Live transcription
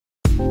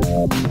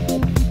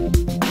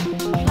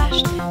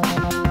Flashed it.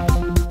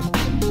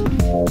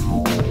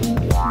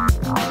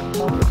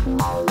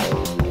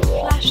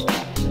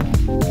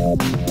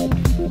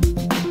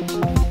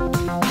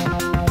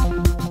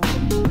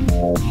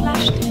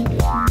 Flashed it. Flashed it.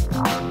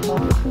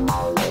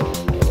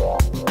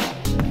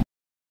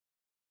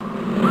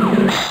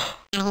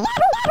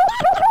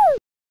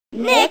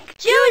 Nick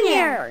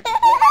Jr.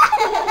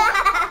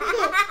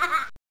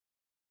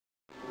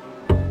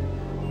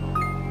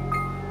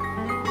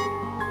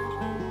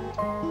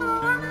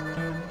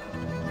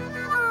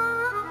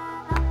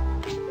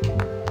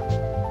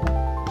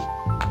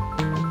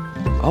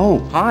 Oh,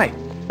 hi.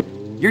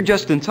 You're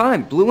just in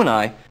time. Blue and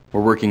I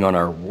were working on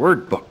our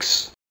word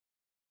books.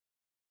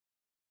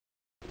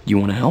 You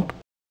want to help?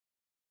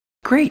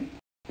 Great.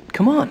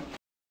 Come on.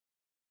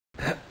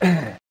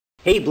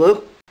 Hey,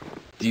 Blue.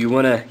 Do you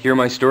want to hear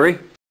my story?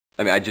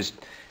 I mean, I just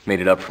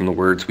made it up from the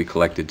words we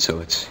collected, so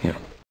it's, you know.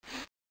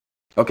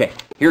 Okay,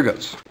 here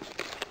goes.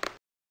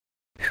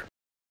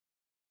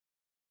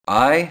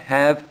 I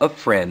have a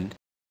friend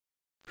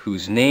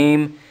whose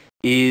name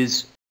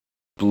is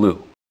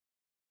Blue.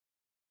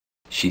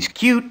 She's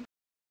cute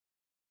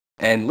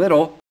and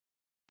little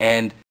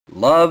and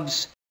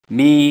loves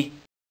me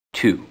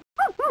too.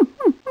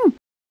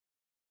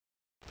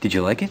 Did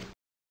you like it?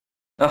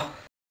 Oh,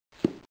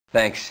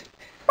 thanks.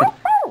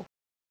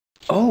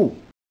 Oh,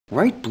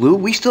 right, Blue.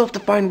 We still have to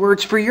find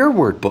words for your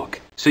word book,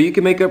 so you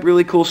can make up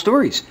really cool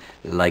stories,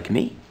 like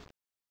me.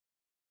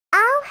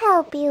 I'll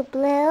help you,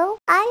 Blue.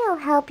 I'll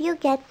help you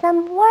get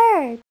some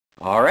words.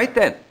 All right,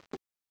 then.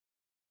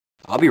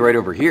 I'll be right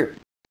over here,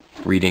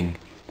 reading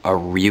a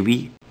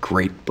really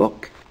great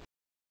book.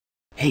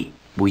 Hey,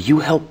 will you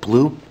help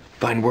Blue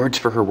find words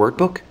for her word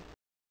book?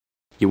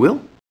 You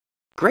will?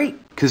 Great,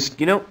 because,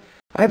 you know,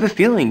 I have a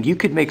feeling you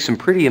could make some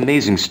pretty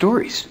amazing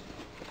stories.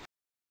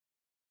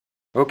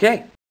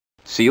 Okay,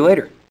 see you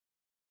later.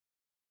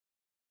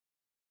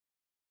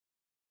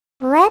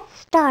 Let's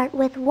start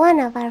with one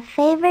of our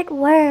favorite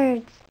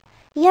words.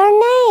 Your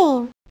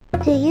name.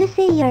 Do you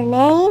see your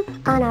name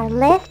on our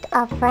list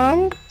of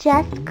friends?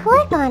 Just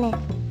click on it.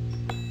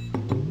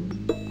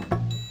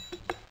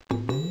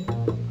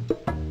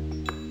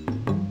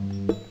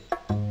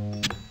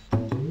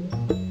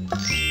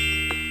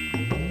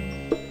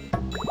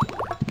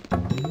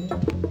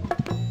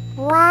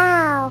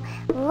 Wow,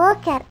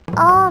 look at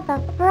all the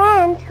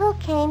friends who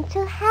came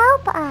to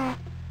help us.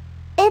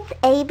 It's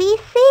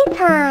ABC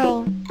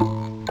time.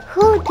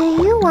 Who do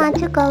you want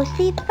to go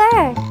see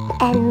first?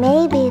 And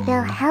maybe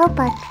they'll help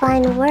us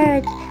find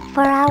words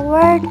for our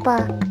word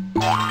book.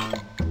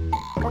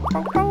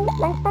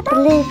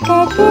 Blue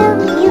said do,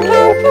 you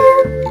can too.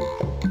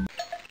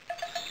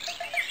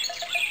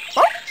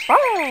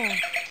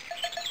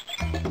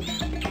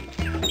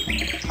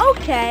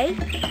 Okay,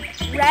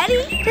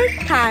 ready? This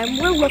time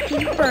we're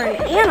looking for an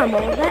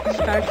animal that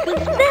starts with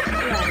this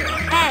letter,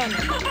 N.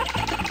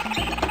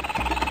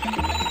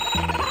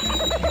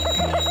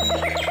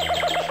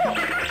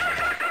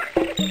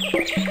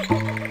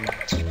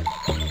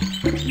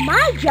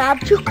 My job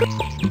to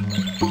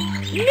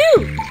new.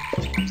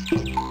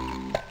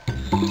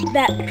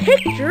 That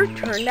picture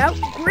turned out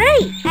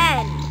great,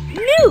 and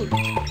new.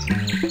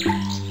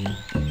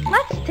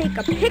 Let's take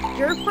a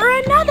picture for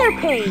another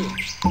page.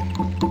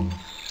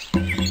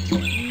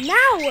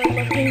 Now we're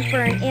looking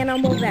for an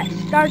animal that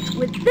starts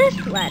with this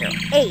letter,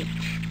 H.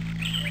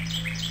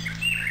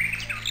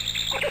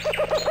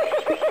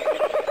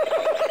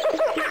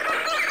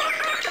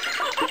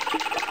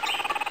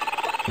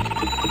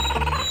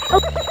 A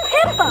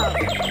hippo.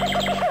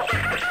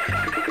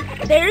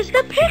 There's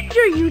the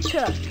picture you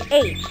took,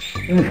 H.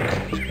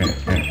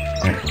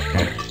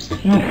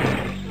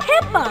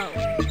 Hippo.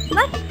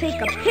 Let's take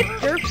a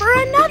picture for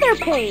another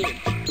page.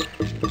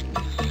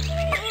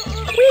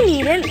 We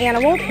need an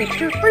animal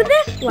picture for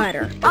this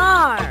letter,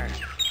 R.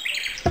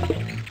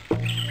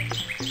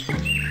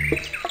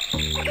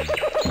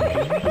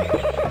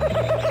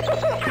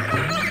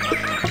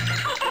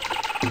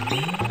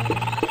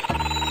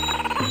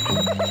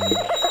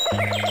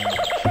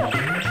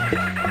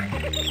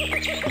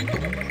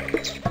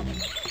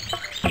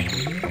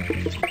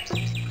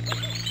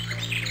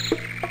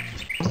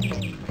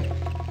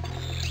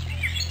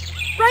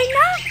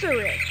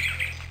 Rhinoceros.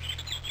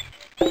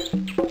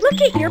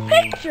 Look at your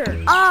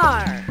picture,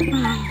 R.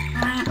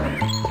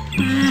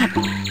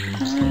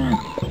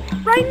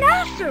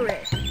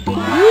 Rhinoceros. Did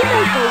you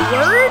make a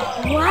word?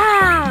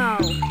 Wow.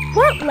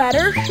 What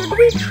letter should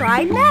we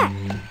try next?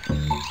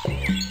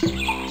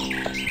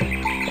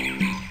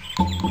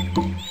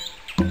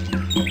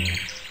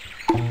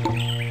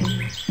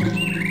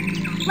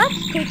 Let's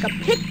take a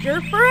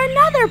picture for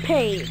another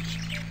page.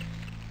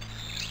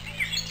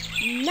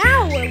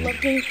 Now we're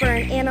looking for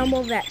an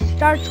animal that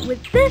starts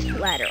with this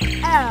letter,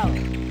 L.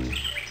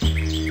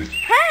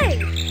 Hey!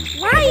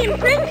 Lion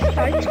Prince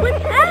starts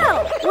with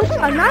L. What's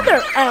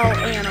another L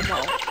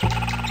animal?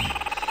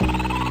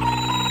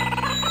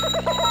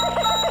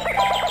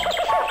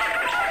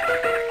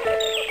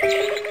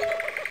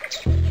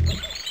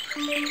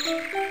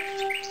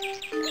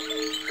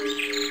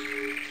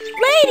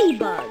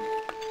 Ladybug.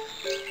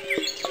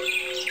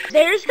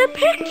 There's the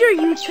picture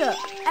you took.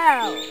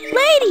 L.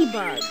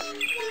 Ladybug.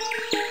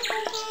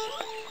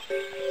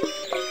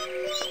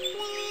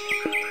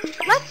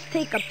 Let's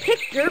take a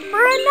picture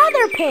for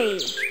another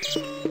page.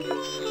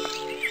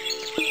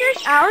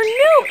 Here's our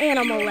new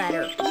animal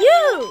letter,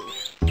 U.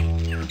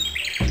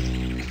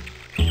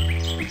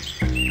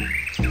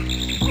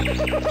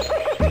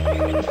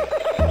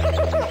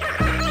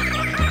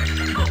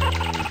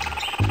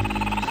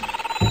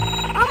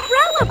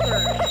 Umbrella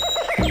bird.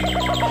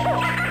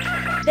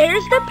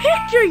 There's the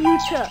picture you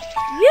took,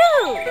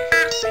 U.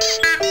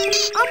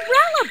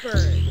 Umbrella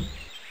bird.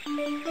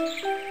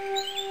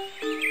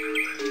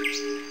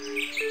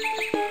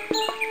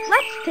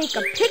 Let's take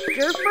a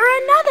picture for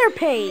another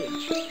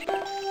page.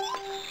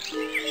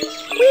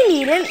 We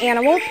need an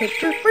animal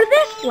picture for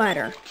this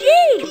letter, G.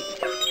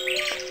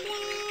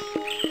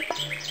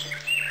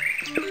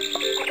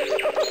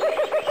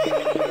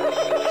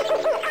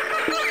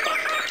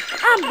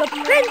 I'm the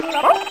prince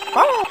of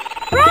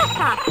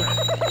grasshopper.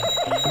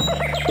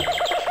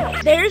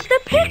 There's the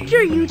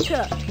picture you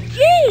took, G.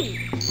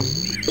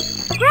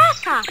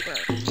 Grasshopper.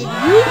 Did you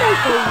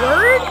make a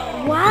word?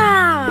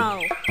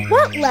 Wow!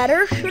 What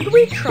letter should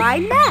we try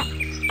next?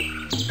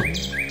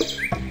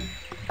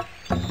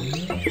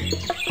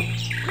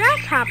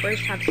 Grasshoppers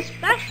have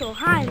special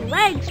hind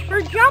legs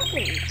for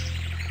jumping.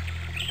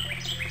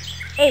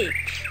 H.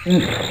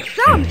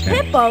 Some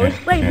hippos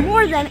weigh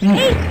more than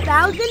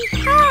 8,000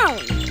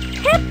 pounds.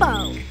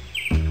 Hippo.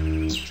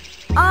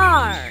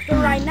 R. The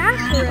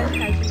rhinoceros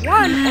has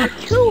 1 or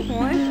 2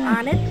 horns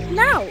on its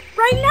snout.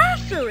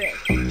 Rhinoceros.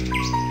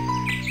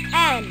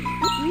 N.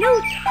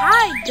 Newts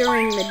hide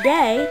during the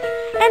day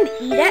and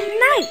eat at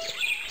night.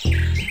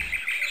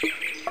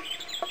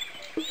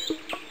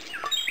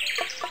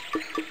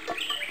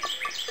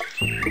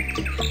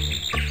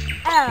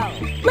 L.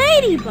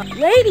 Ladybug.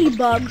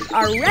 Ladybugs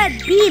are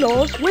red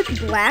beetles with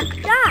black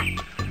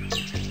dots.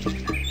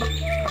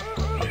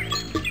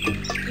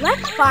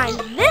 Let's find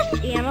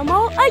this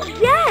animal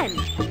again.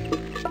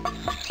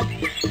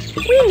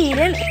 We need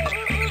an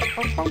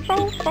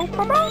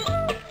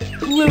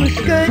blue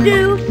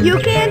skidoo, you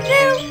can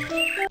do.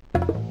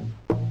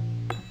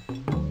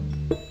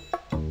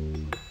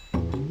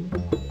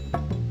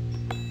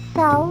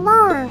 So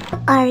long.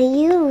 Are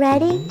you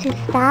ready to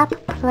stop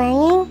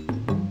playing?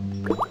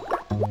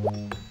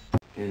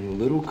 And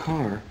the little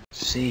car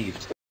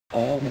saved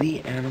all the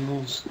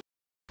animals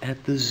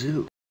at the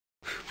zoo.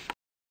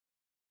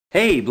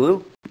 Hey,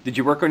 Blue, did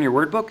you work on your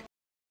word book?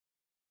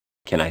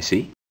 Can I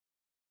see?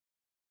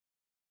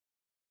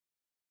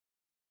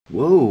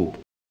 Whoa!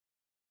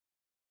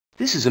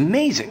 This is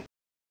amazing!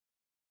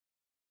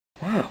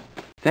 Wow,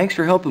 thanks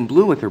for helping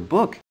Blue with her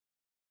book.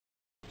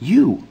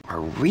 You are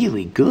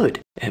really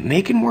good at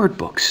making word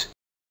books.